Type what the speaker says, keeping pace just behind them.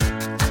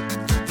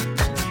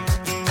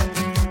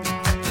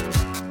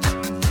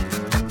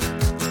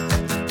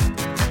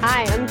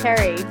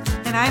Kerri.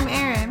 And I'm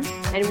Erin.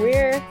 And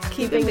we're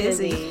keeping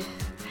busy.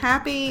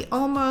 Happy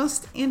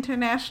almost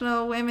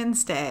International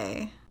Women's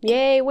Day.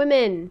 Yay,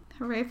 women.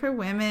 Hooray for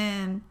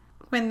women.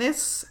 When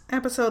this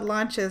episode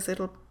launches,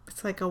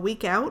 it's like a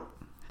week out.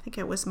 I think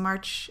it was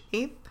March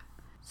 8th.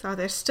 So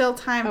there's still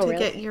time to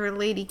get your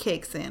lady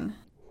cakes in.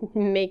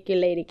 Make your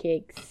lady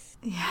cakes.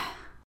 Yeah.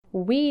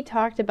 We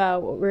talked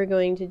about what we were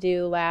going to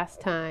do last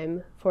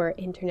time for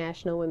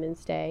International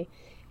Women's Day.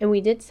 And we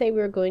did say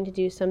we were going to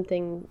do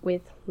something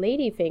with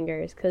lady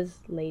fingers because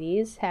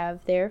ladies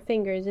have their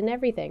fingers in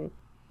everything.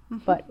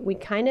 Mm-hmm. But we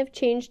kind of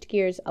changed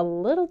gears a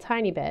little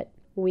tiny bit.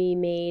 We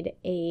made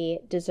a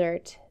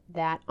dessert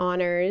that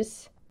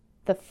honors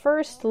the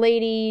First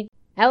Lady,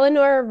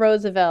 Eleanor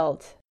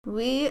Roosevelt.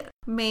 We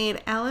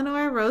made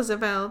Eleanor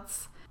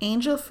Roosevelt's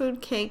angel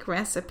food cake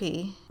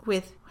recipe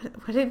with,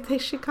 what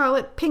did she call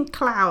it? Pink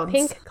clouds.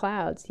 Pink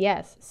clouds,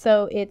 yes.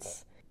 So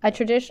it's a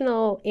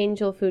traditional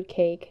angel food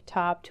cake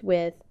topped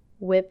with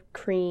whipped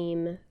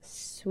cream,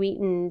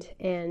 sweetened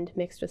and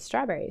mixed with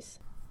strawberries.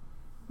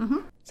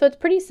 Mm-hmm. So it's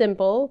pretty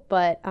simple,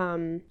 but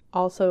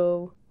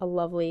also a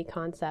lovely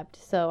concept.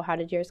 So how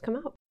did yours come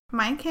out?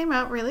 Mine came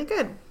out really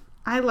good.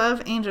 I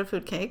love angel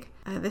food cake.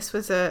 This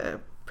was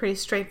a pretty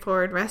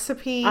straightforward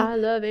recipe. I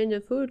love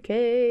angel food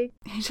cake.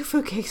 Angel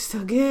food cake's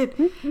so good.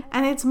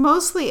 And it's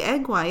mostly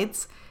egg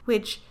whites,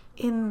 which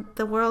in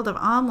the world of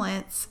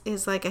omelets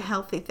is like a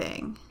healthy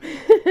thing.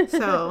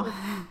 So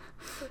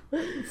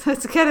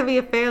it's got to be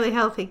a fairly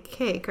healthy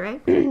cake,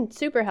 right?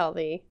 Super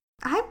healthy.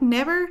 I've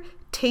never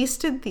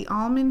tasted the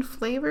almond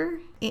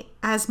flavor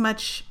as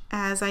much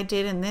as I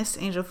did in this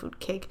angel food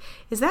cake.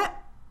 Is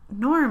that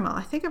normal?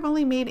 I think I've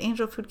only made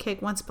angel food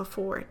cake once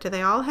before. Do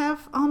they all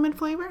have almond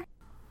flavor?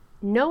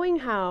 Knowing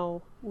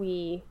how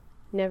we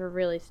never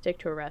really stick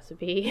to a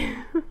recipe,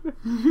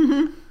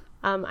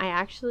 I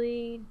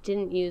actually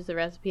didn't use the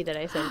recipe that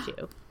I sent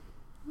you.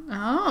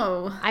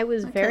 Oh. I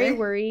was very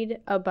worried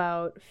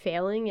about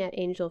failing at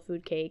angel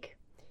food cake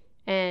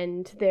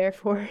and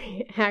therefore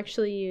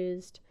actually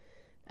used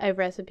a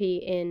recipe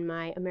in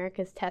my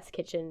America's Test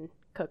Kitchen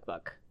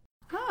cookbook.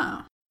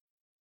 Oh.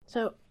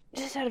 So,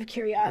 just out of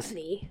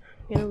curiosity,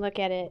 I'm going to look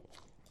at it.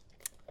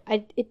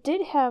 It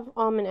did have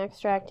almond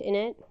extract in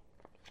it,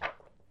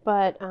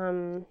 but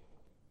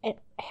it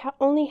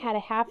only had a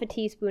half a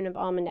teaspoon of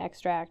almond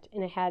extract,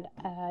 and it had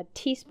a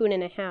teaspoon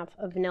and a half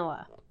of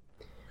vanilla.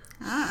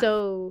 Ah.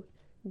 So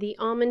the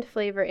almond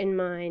flavor in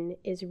mine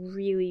is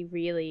really,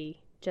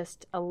 really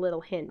just a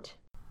little hint.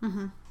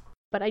 Mm-hmm.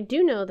 But I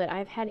do know that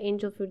I've had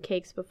angel food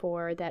cakes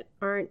before that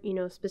aren't,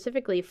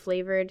 specifically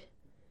flavored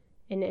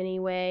in any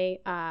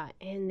way,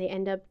 and they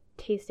end up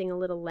tasting a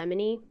little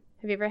lemony.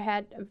 Have you ever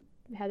had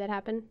that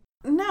happen?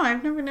 No,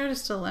 I've never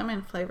noticed a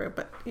lemon flavor,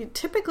 but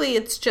typically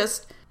it's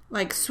just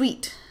like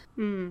sweet,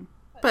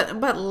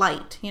 but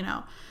light,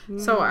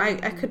 So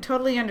I could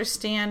totally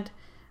understand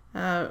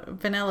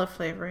vanilla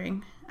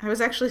flavoring. I was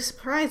actually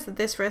surprised that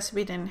this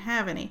recipe didn't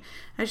have any.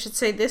 I should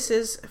say this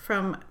is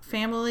from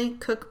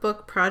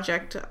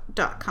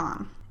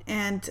familycookbookproject.com,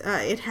 and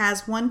it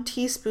has 1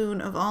 teaspoon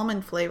of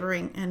almond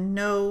flavoring and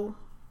no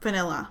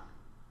vanilla,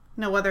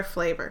 no other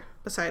flavor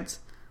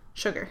besides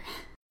sugar.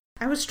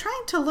 I was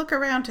trying to look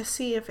around to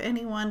see if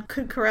anyone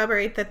could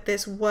corroborate that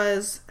this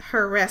was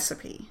her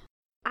recipe.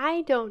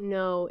 I don't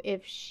know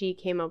if she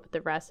came up with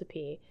the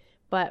recipe,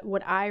 but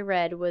what I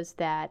read was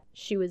that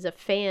she was a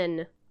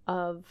fan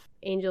of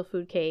angel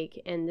food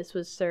cake, and this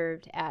was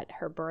served at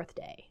her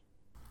birthday.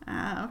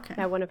 Ah, okay.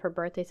 At one of her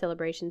birthday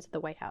celebrations at the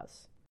White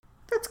House.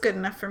 That's good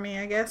enough for me,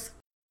 I guess.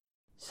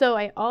 So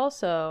I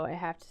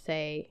have to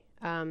say,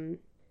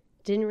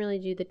 didn't really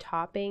do the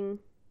topping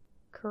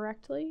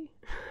correctly.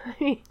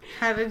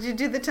 How did you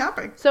do the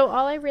topping? So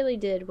all I really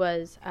did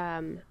was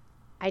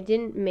I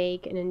didn't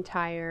make an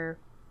entire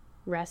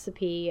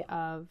recipe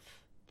of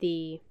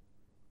the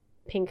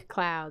pink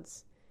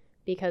clouds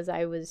because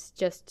I was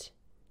just,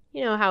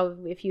 how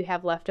if you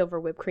have leftover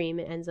whipped cream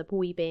it ends up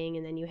weeping,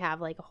 and then you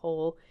have like a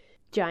whole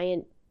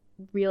giant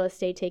real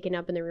estate taken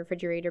up in the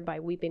refrigerator by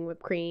weeping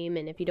whipped cream,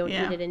 and if you don't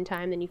eat it in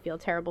time then you feel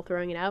terrible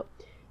throwing it out.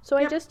 So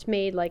I just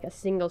made like a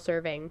single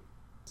serving.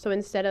 So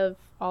instead of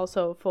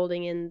also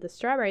folding in the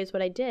strawberries,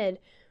 what I did,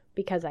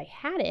 because I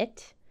had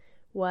it,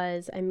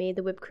 was I made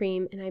the whipped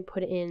cream and I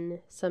put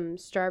in some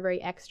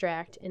strawberry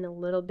extract and a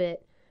little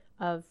bit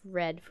of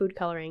red food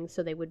coloring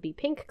so they would be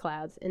pink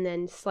clouds, and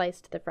then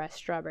sliced the fresh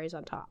strawberries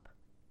on top.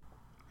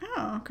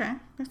 Oh, okay.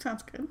 That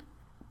sounds good.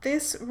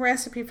 This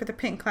recipe for the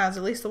pink clouds,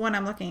 at least the one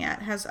I'm looking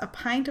at, has a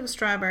pint of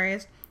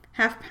strawberries,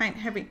 half a pint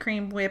heavy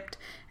cream whipped,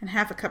 and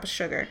half a cup of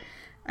sugar.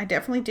 I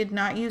definitely did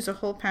not use a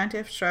whole pint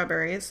of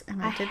strawberries,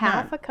 and I did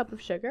half a cup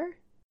of sugar?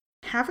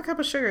 Half a cup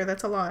of sugar,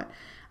 that's a lot.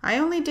 I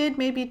only did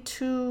maybe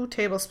 2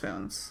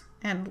 tablespoons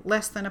and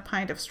less than a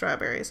pint of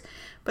strawberries.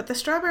 But the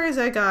strawberries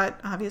I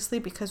got, obviously,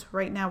 because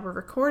right now we're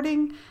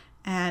recording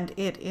and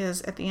it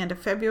is at the end of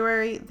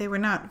February, they were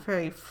not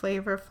very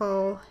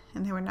flavorful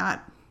and they were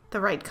not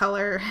the right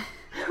color.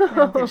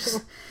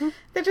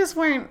 They just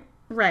weren't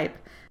ripe.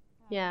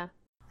 Yeah.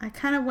 I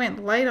kind of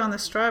went light on the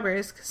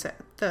strawberries because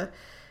the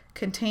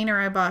container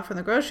I bought from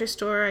the grocery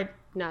store, I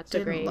Not so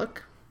didn't great.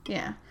 look.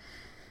 Yeah.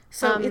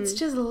 So it's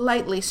just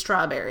lightly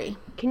strawberry.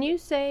 Can you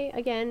say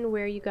again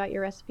where you got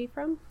your recipe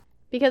from?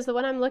 Because the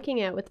one I'm looking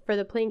at for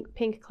the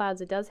pink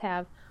clouds, it does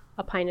have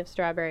a pint of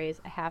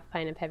strawberries, a half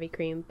pint of heavy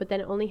cream, but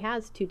then it only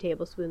has 2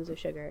 tablespoons of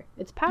sugar.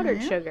 It's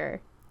powdered sugar,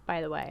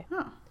 by the way,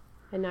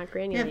 and not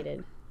granulated.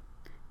 Yeah.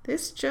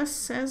 This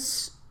just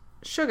says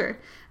sugar.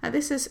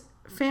 This is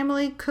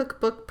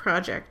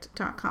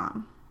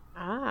familycookbookproject.com.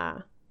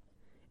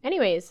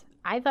 Anyways,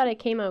 I thought it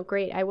came out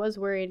great. I was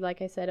worried,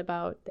 like I said,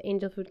 about the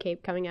angel food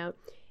cake coming out.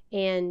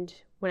 And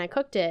when I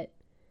cooked it,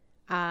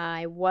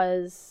 I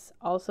was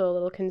also a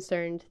little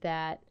concerned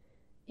that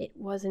it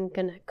wasn't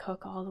going to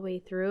cook all the way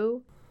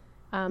through.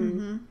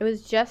 It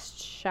was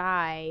just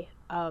shy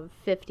of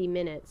 50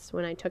 minutes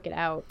when I took it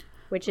out,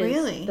 which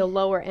is the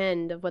lower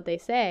end of what they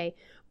say.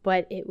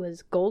 But it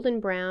was golden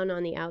brown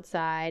on the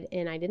outside,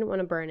 and I didn't want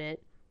to burn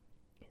it.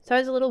 So I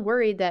was a little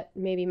worried that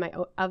maybe my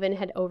oven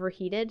had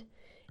overheated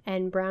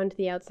and browned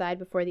the outside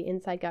before the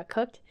inside got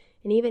cooked.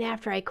 And even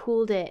after I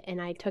cooled it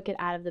and I took it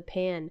out of the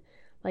pan,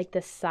 like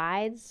the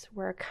sides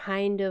were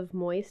kind of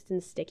moist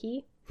and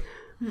sticky.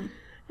 And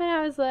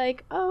I was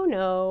like, oh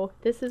no,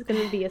 this is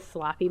going to be a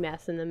sloppy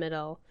mess in the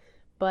middle.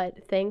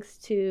 But thanks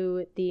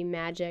to the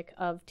magic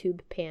of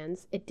tube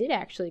pans, it did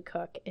actually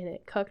cook, and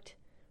it cooked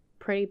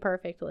pretty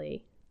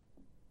perfectly.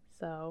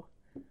 So,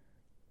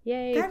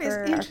 yay that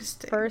for is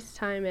interesting. Our first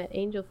time at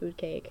Angel Food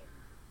Cake.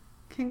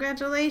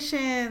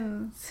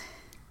 Congratulations.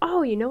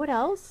 Oh, you know what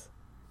else?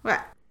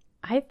 What?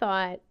 I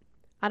thought,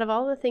 out of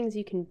all the things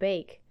you can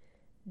bake,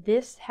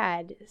 this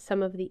had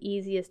some of the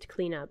easiest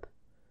cleanup.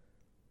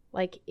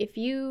 Like, if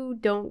you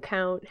don't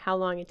count how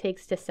long it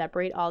takes to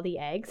separate all the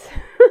eggs,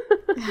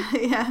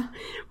 yeah,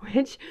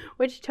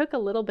 which took a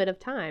little bit of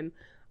time.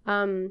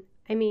 I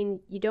mean,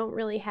 you don't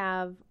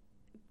have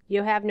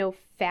no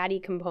fatty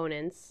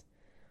components.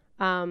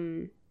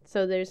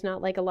 So there's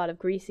not like a lot of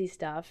greasy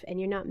stuff, and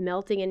you're not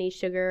melting any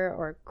sugar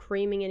or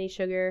creaming any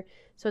sugar.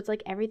 So it's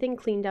like everything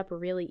cleaned up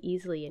really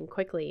easily and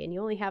quickly, and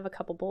you only have a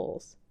couple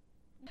bowls.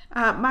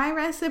 My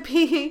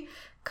recipe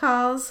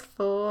calls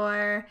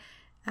for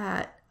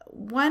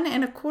 1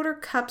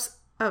 1/4 cups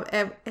of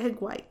egg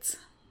whites.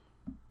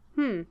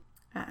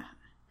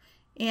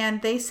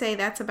 And they say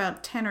that's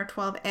about 10 or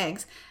 12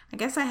 eggs. I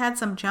guess I had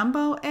some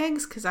jumbo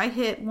eggs because I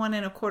hit 1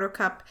 1/4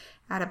 cup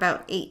at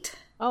about 8.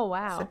 Oh,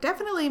 wow. So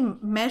definitely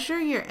measure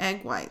your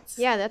egg whites.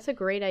 Yeah, that's a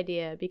great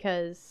idea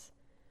because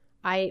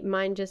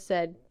mine just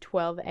said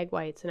 12 egg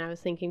whites, and I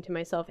was thinking to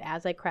myself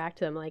as I cracked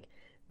them, like,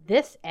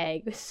 this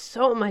egg is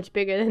so much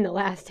bigger than the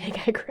last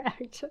egg I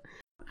cracked.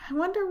 I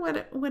wonder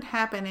what would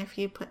happen if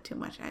you put too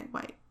much egg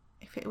white.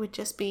 If it would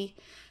just be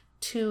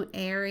too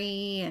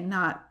airy and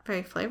not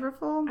very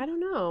flavorful. I don't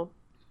know.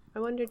 I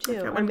wonder too.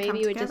 Or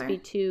maybe it would just be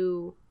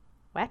too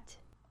wet.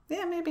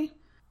 Yeah, maybe.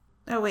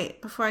 Oh,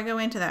 wait. Before I go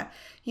into that,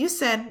 you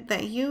said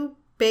that you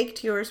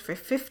baked yours for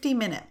 50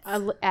 minutes.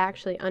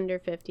 Actually, under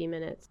 50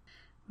 minutes.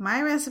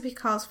 My recipe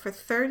calls for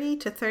 30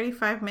 to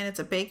 35 minutes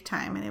of bake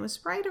time, and it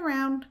was right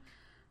around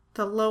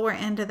the lower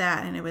end of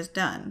that, and it was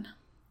done.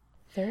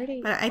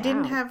 30? But I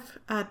didn't have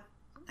a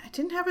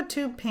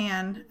tube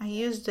pan. I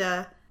used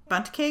a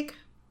bundt cake.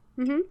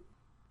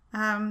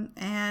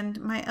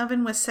 And my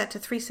oven was set to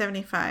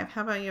 375.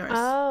 How about yours?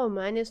 Oh,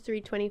 mine is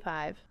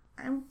 325.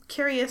 I'm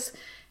curious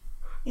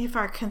if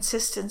our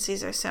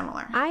consistencies are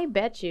similar. I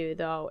bet you,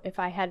 though, if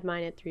I had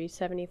mine at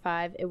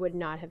 375, it would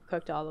not have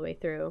cooked all the way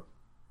through.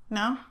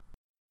 No?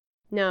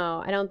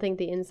 No, I don't think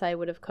the inside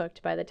would have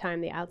cooked by the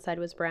time the outside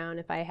was brown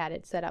if I had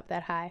it set up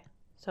that high.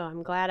 So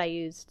I'm glad I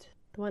used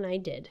the one I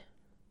did.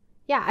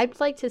 Yeah, I'd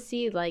like to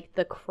see, like,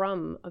 the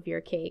crumb of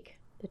your cake.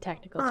 The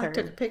technical term. I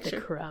took a picture.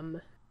 The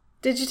crumb.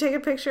 Did you take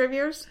a picture of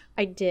yours?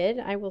 I did.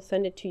 I will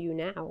send it to you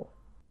now.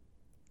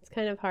 It's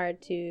kind of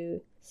hard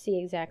to see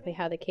exactly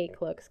how the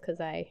cake looks because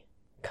I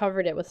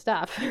covered it with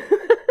stuff.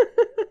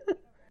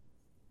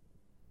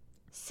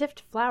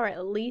 Sift flour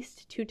at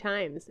least 2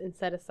 times and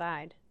set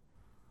aside.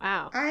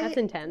 Wow, that's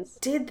intense.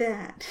 Did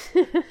that.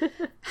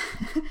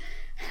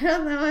 I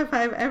don't know if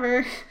I've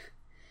ever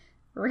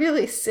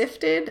really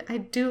sifted. I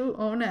do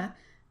own a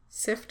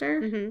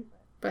sifter,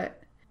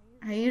 but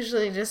I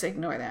usually just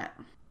ignore that.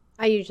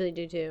 I usually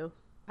do too.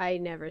 I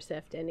never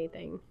sift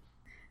anything.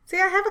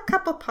 See, I have a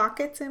couple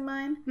pockets in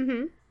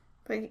mine,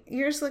 but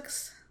yours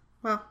looks,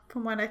 well,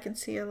 from what I can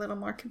see, a little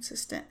more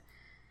consistent.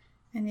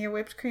 And your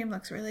whipped cream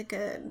looks really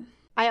good.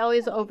 I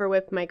always over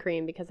whip my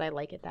cream because I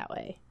like it that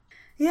way.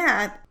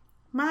 Yeah,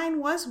 mine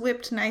was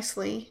whipped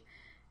nicely.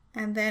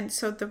 And then,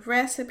 so the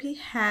recipe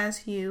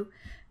has you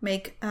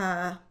make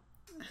a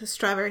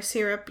strawberry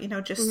syrup,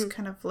 just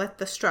kind of let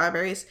the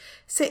strawberries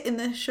sit in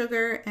the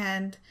sugar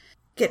and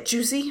get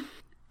juicy.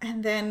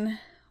 And then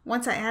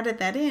once I added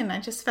that in, I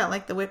just felt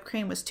like the whipped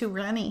cream was too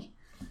runny.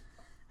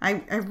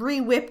 I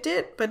re-whipped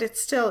it, but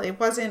it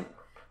wasn't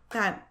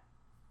that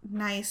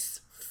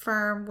nice,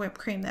 firm whipped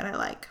cream that I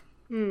like.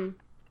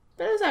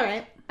 But it was all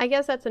right. I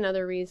guess that's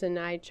another reason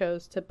I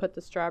chose to put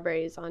the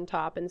strawberries on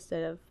top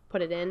instead of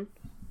put it in.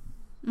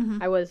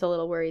 I was a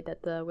little worried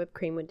that the whipped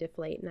cream would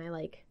deflate, and I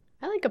like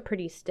I like a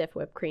pretty stiff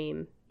whipped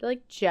cream.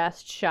 Like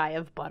just shy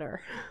of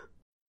butter.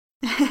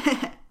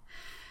 I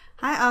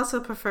also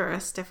prefer a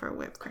stiffer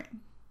whipped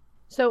cream.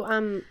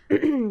 So,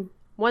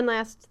 one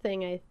last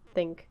thing I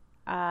think.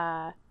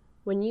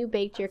 When you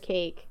baked your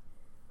cake,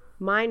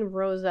 mine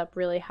rose up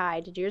really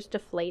high. Did yours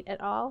deflate at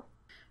all?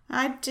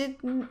 I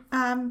didn't,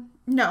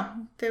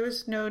 no, there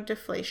was no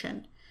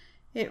deflation.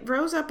 It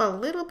rose up a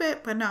little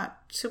bit, but not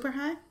super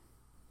high.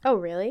 Oh,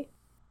 really?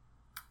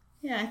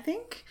 Yeah, I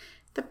think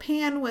the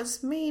pan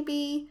was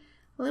maybe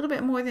a little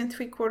bit more than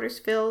 3/4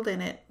 filled,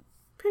 and it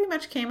pretty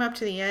much came up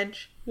to the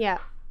edge. Yeah.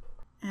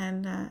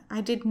 And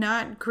I did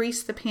not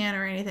grease the pan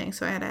or anything,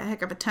 so I had a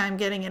heck of a time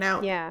getting it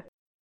out. Yeah.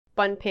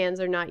 Bun pans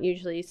are not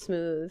usually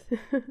smooth.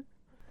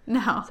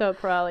 No. So it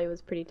probably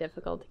was pretty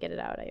difficult to get it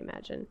out, I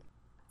imagine.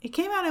 It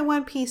came out in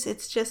one piece.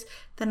 It's just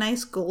the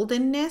nice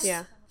goldenness.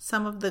 Yeah.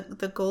 Some of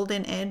the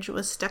golden edge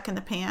was stuck in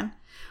the pan.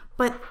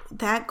 But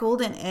that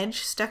golden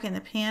edge stuck in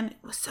the pan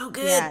was so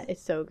good. Yeah,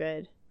 it's so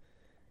good.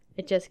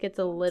 It just gets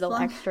a little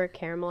extra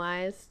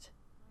caramelized.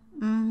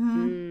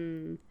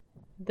 Mm-hmm.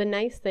 The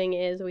nice thing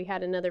is we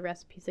had another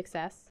recipe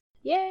success.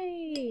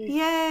 Yay!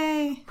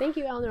 Yay! Thank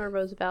you, Eleanor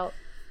Roosevelt.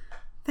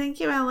 Thank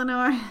you,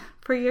 Eleanor,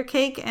 for your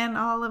cake and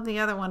all of the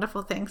other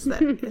wonderful things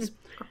that is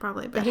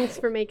probably better. Thanks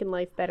for making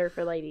life better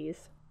for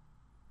ladies.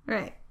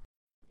 Right.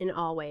 In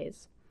all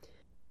ways.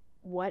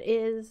 What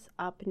is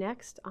up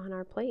next on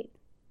our plate?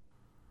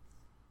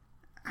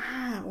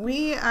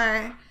 We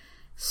are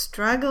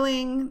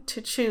struggling to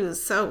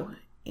choose. So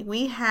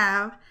we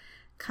have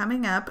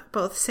coming up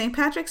both St.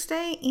 Patrick's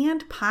Day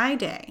and Pie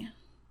Day.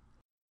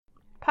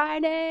 Pie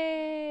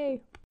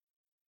Day!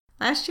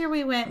 Last year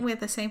we went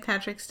with a St.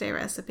 Patrick's Day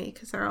recipe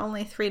because they're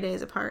only 3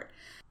 days apart.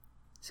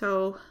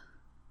 So,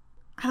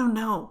 I don't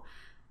know.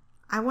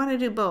 I want to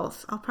do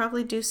both. I'll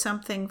probably do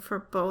something for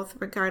both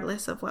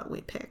regardless of what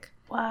we pick.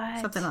 What?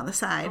 Something on the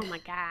side. Oh my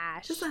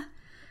gosh.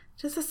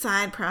 Just a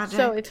side project.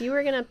 So if you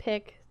were going to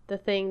pick the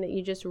thing that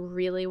you just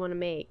really want to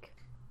make,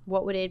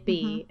 what would it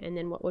be? Mm-hmm. And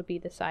then what would be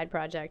the side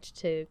project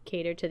to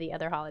cater to the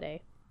other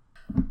holiday?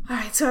 All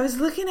right, so I was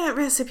looking at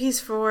recipes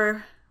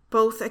for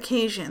both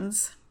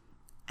occasions.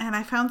 And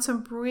I found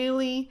some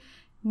really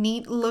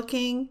neat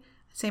looking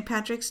St.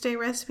 Patrick's Day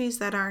recipes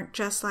that aren't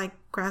just like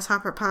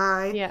grasshopper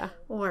pie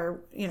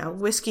or,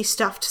 whiskey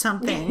stuffed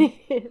something.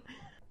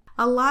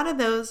 A lot of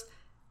those,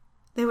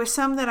 there were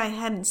some that I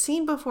hadn't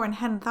seen before and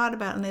hadn't thought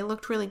about, and they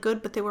looked really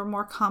good, but they were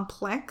more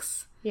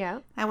complex. Yeah.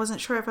 I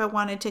wasn't sure if I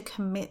wanted to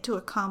commit to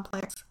a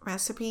complex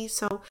recipe.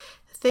 So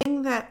the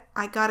thing that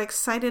I got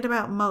excited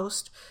about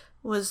most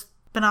was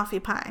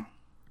banoffee pie,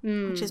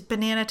 which is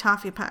banana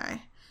toffee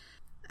pie.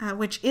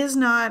 Which is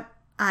not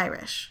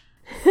Irish,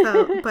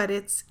 but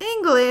it's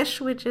English,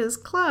 which is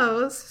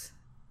close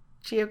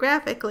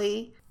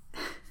geographically.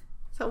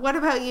 So what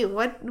about you?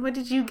 What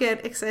did you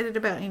get excited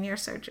about in your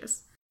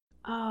searches?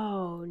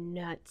 Oh,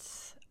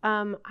 nuts.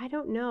 I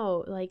don't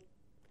know. Like,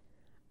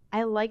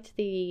 I liked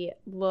the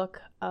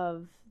look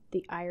of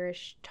the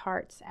Irish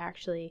tarts,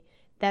 actually,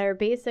 that are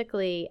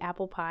basically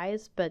apple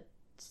pies, but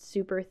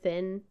super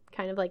thin,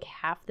 kind of like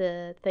half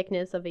the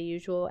thickness of a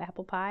usual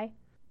apple pie.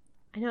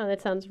 I know,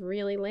 that sounds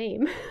really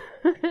lame.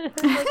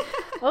 Like,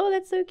 oh,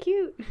 that's so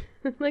cute.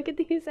 Look at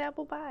these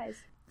apple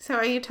pies. So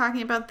are you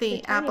talking about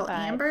the apple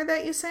amber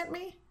that you sent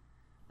me?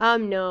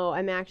 No,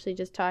 I'm actually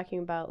just talking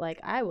about,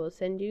 like, I will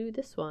send you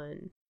this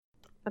one.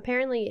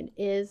 Apparently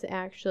it is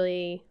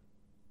actually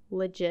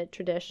legit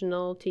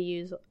traditional to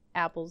use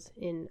apples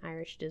in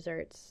Irish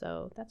desserts,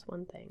 so that's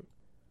one thing.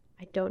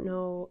 I don't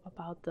know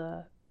about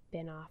the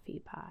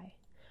banoffee pie.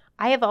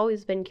 I have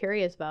always been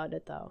curious about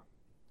it, though.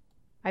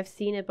 I've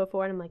seen it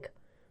before, and I'm like,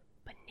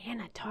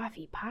 banana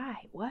toffee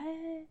pie,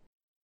 what?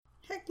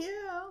 Heck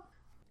yeah.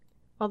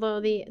 Although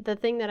the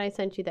thing that I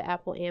sent you, the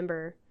apple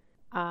amber,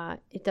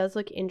 it does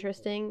look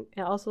interesting.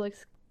 It also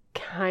looks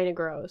kind of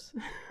gross.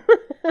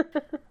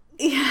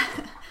 Yeah.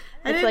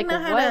 It's like,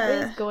 what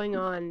is going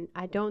on?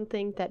 I don't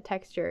think that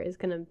texture is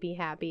going to be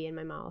happy in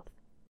my mouth.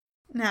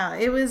 No,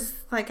 it was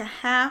like a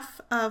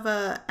half of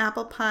a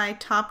apple pie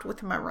topped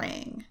with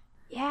meringue.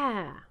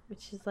 Yeah,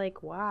 which is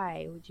like,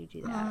 why would you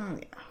do that?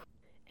 Yeah.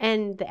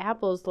 And the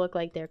apples look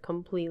like they're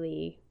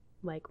completely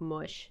like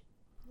mush.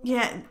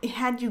 Yeah, it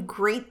had you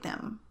grate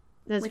them.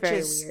 That's which very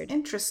is weird.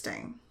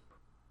 Interesting.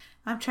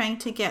 I'm trying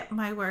to get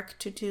my work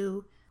to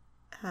do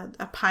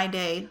a pie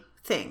day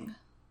thing.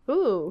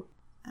 Ooh.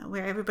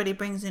 Where everybody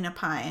brings in a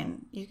pie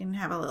and you can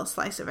have a little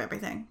slice of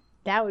everything.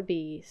 That would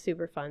be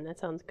super fun. That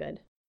sounds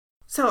good.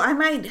 So I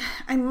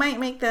might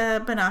make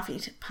the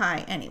banoffee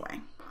pie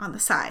anyway on the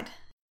side.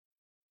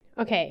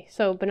 Okay,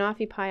 so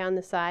banoffee pie on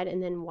the side,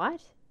 and then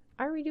what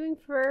are we doing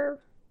for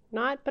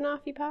not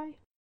banoffee pie?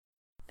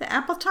 The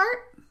apple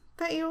tart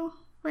that you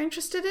were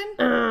interested in?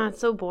 It's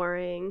so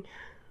boring.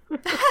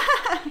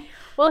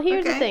 Well,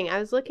 here's the thing. I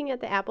was looking at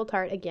the apple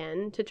tart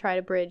again to try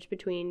to bridge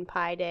between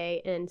Pie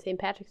Day and St.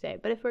 Patrick's Day.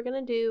 But if we're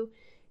going to do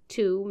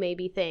two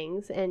maybe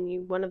things,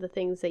 and one of the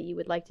things that you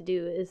would like to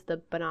do is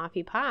the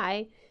banoffee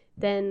pie,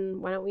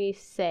 then why don't we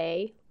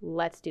say,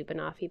 let's do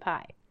banoffee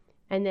pie?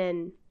 And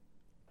then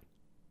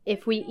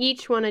if we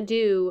each want to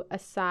do a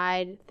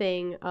side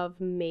thing of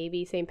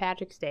maybe St.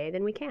 Patrick's Day,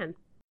 then we can.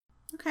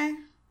 Okay.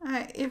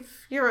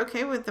 If you're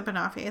okay with the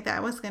banoffee,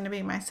 that was going to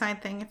be my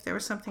side thing if there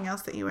was something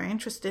else that you were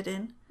interested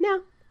in.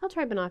 No, I'll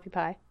try banoffee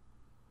pie.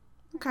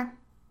 Okay.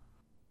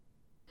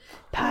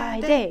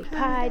 Pie day,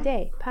 pie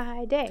day,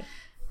 pie day.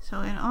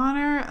 So in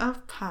honor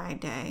of Pie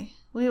Day,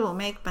 we will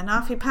make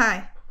banoffee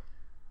pie.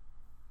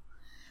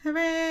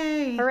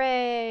 Hooray!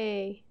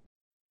 Hooray!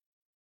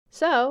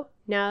 So,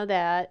 now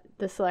that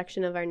the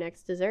selection of our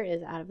next dessert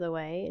is out of the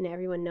way and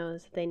everyone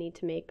knows that they need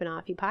to make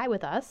banoffee pie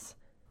with us,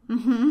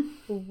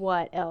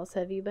 what else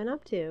have you been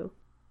up to?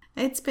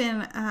 It's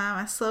been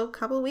a slow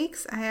couple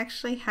weeks. I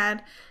actually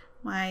had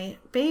my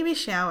baby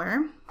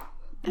shower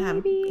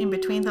in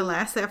between the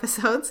last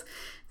episodes.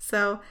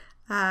 So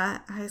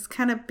I was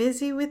kind of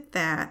busy with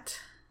that.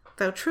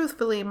 Though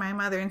truthfully, my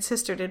mother and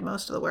sister did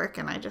most of the work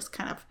and I just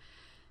kind of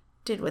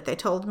did what they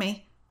told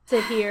me.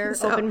 Sit here,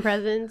 open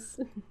presents,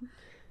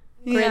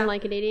 grin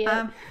like an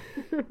idiot.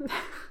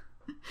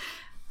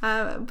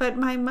 But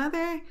my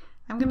mother,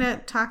 I'm going to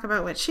talk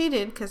about what she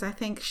did because I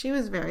think she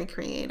was very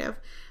creative.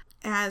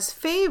 As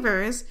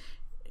favors,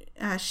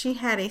 she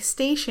had a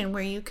station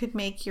where you could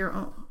make your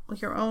own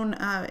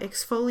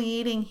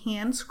exfoliating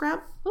hand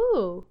scrub.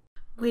 Ooh.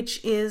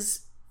 Which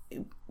is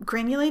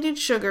granulated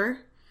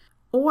sugar,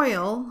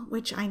 oil,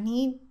 which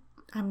I'm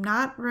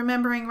not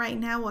remembering right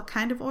now what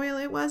kind of oil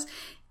it was.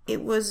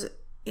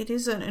 It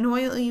is an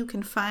oil you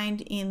can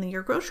find in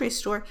your grocery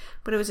store,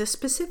 but it was a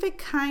specific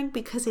kind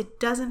because it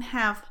doesn't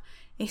have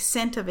a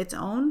scent of its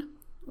own,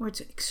 or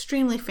it's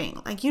extremely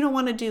faint. Like you don't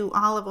want to do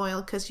olive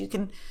oil because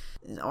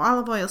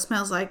olive oil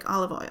smells like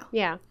olive oil.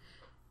 Yeah.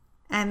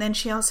 And then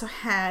she also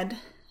had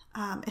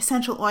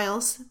essential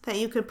oils that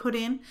you could put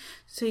in,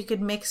 so you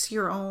could mix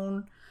your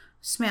own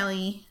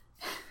smelly,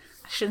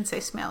 I shouldn't say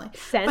smelly,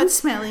 scent? But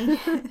smelly.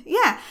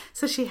 Yeah.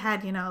 So she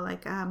had,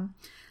 like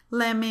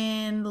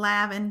lemon,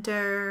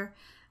 lavender.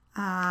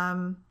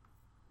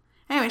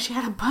 Anyway, she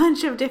had a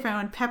bunch of different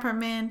ones,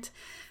 peppermint,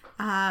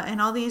 and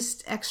all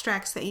these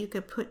extracts that you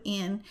could put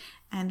in.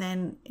 And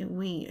then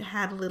we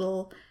had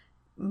little,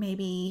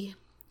 maybe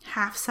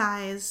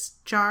half-size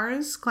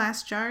jars,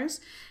 glass jars,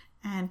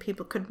 and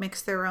people could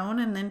mix their own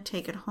and then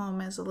take it home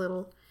as a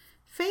little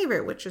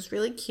favorite, which was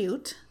really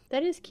cute.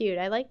 That is cute.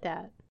 I like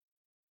that.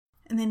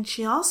 And then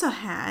she also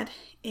had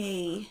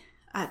a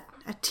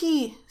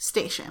tea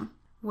station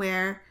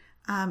where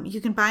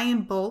you can buy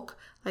in bulk,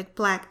 like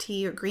black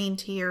tea or green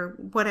tea or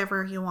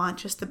whatever you want,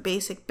 just the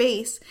basic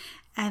base.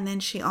 And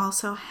then she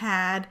also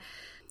had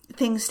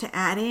things to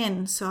add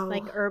in. So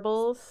like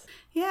herbals?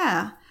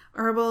 Yeah.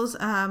 Herbals.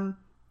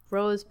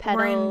 Rose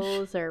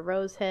petals or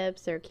rose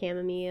hips or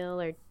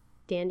chamomile or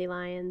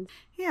dandelions.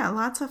 Yeah,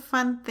 lots of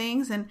fun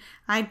things. And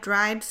I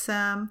dried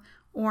some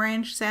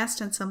orange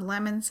zest and some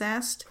lemon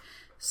zest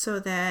so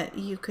that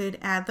you could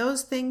add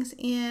those things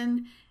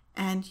in.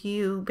 And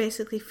you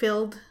basically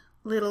filled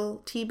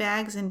little tea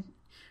bags, and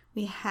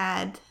we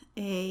had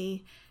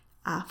a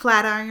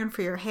flat iron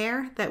for your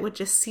hair that would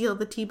just seal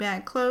the tea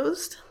bag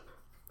closed.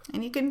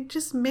 And you can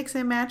just mix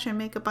and match and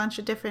make a bunch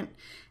of different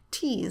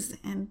teas.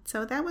 And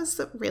so that was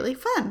really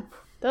fun.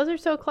 Those are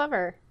so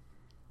clever.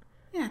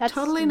 Yeah, that's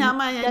totally not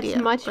my idea.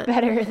 That's much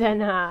better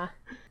than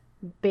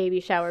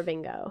baby shower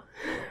bingo.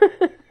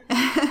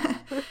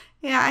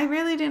 Yeah, I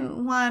really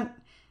didn't want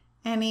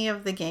any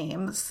of the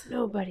games.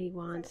 Nobody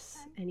wants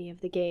any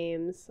of the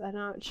games. I'm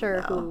not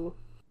sure who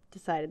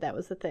decided that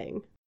was the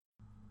thing.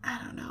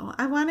 I don't know.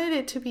 I wanted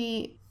it to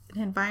be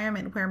an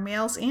environment where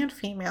males and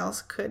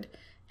females could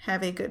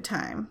have a good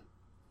time.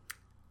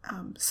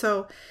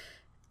 So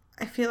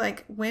I feel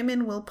like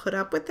women will put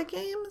up with the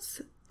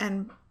games,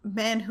 and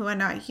men who are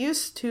not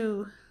used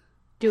to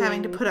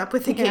having to put up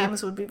with the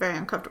games would be very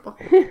uncomfortable.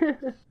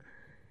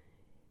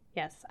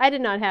 Yes, I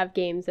did not have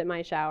games at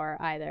my shower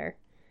either.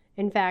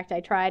 In fact, I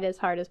tried as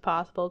hard as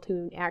possible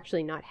to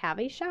actually not have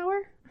a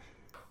shower,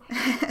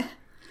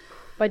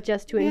 but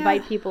just to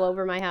invite people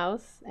over my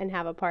house and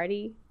have a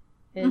party,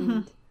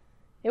 and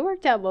it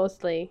worked out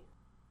mostly.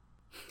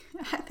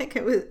 I think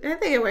it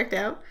worked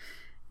out.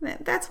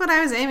 That's what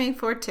I was aiming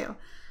for too.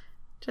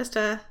 Just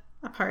a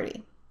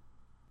party.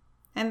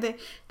 And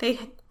they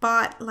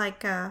bought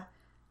like a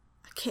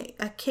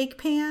cake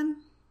pan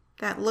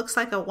that looks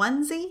like a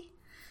onesie.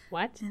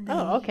 What?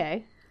 Oh,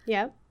 okay.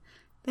 Yep.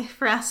 They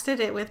frosted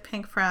it with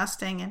pink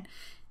frosting, and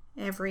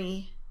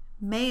every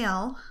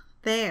male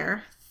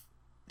there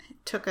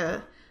took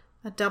a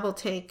double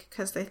take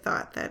because they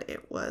thought that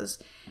it was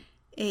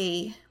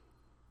a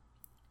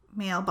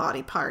male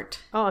body part.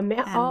 Oh, a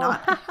male. And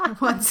not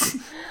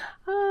onesie.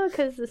 Oh,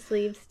 because the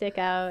sleeves stick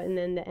out and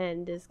then the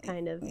end is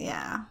kind of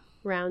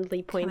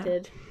roundly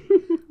pointed.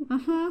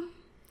 Mm-hmm.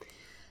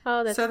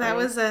 Oh, that's so funny. That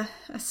was a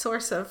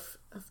source of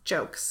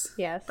jokes.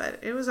 Yes. But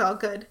it was all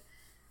good.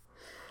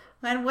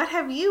 And what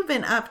have you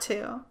been up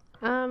to?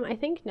 I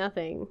think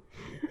nothing.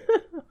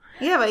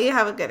 Yeah, but you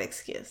have a good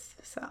excuse,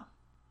 so.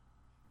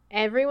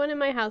 Everyone in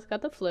my house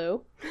got the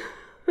flu,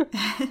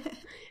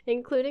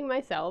 including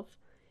myself.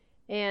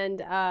 And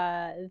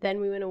then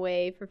we went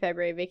away for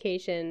February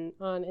vacation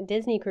on a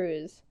Disney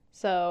cruise.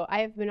 So I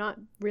have not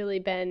really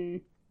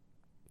been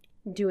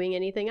doing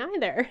anything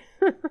either.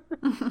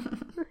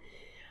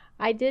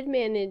 I did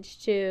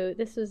manage to,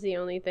 this was the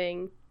only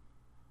thing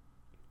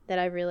that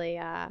I've really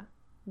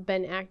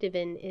been active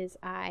in, is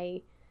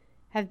I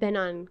have been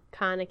on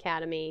Khan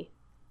Academy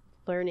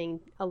learning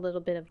a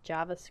little bit of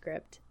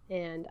JavaScript.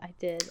 And I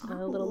did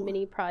a little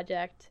mini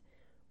project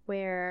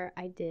where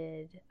I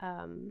did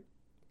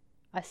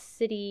a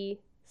city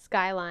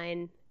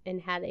skyline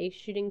and had a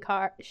shooting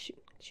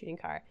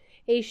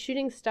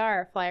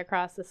star fly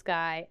across the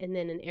sky, and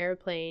then an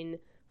airplane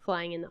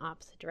flying in the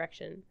opposite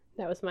direction.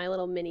 That was my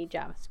little mini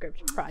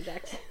JavaScript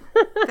project.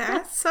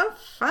 That's so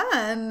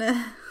fun.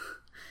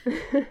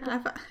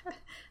 I've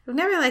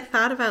never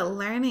thought about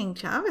learning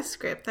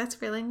JavaScript.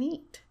 That's really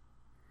neat.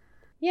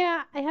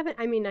 Yeah, I haven't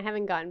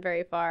gotten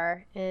very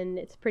far, and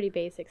it's pretty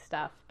basic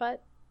stuff,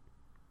 but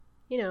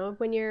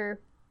when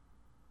your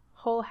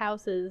whole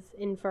house is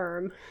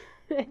infirm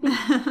and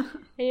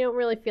you don't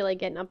really feel like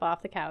getting up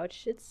off the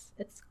couch, it's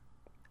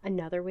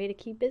another way to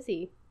keep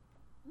busy.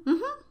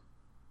 Mm-hmm.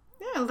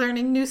 Yeah,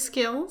 learning new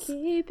skills.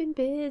 Keeping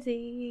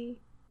busy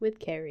with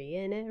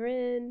Kerri and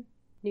Erin.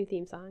 New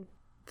theme song.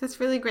 That's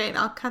really great.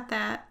 I'll cut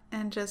that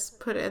and just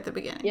put it at the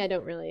beginning. Yeah,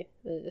 don't really.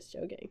 I'm just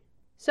joking.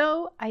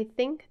 So I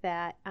think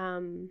that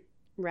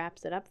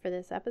wraps it up for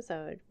this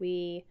episode.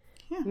 We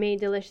made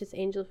delicious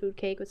angel food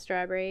cake with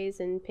strawberries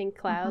and pink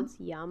clouds.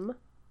 Mm-hmm. Yum.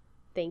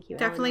 Thank you.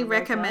 Definitely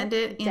recommend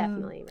it.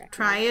 Definitely recommend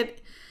try it.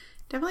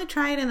 Definitely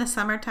try it in the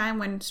summertime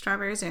when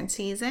strawberries are in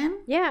season.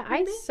 Yeah,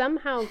 maybe. I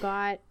somehow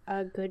got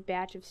a good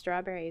batch of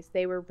strawberries.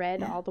 They were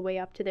red all the way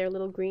up to their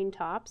little green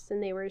tops,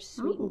 and they were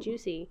sweet and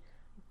juicy.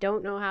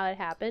 Don't know how it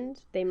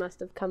happened. They must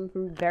have come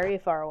from very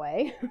far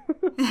away.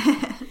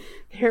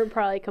 They're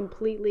probably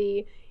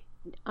completely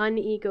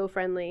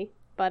un-eco-friendly,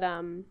 but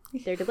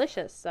they're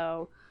delicious,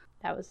 so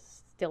that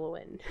was still a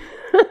win.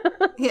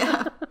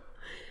 Yeah.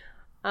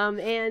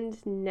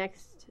 And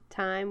next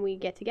time we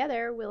get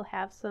together, we'll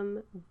have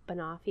some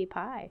banoffee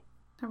pie.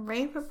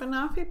 Hooray for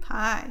banoffee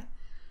pie.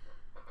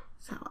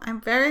 So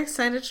I'm very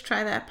excited to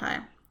try that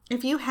pie.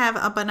 If you have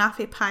a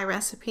banoffee pie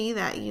recipe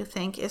that you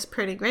think is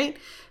pretty great,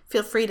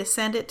 feel free to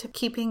send it to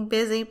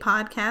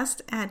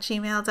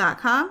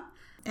keepingbusypodcast@gmail.com.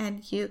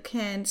 And you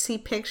can see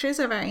pictures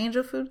of our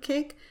angel food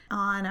cake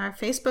on our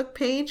Facebook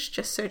page.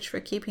 Just search for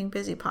Keeping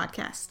Busy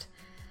Podcast.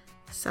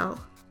 So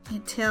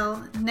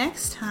until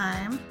next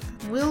time,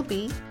 we'll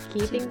be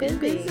keeping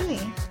busy.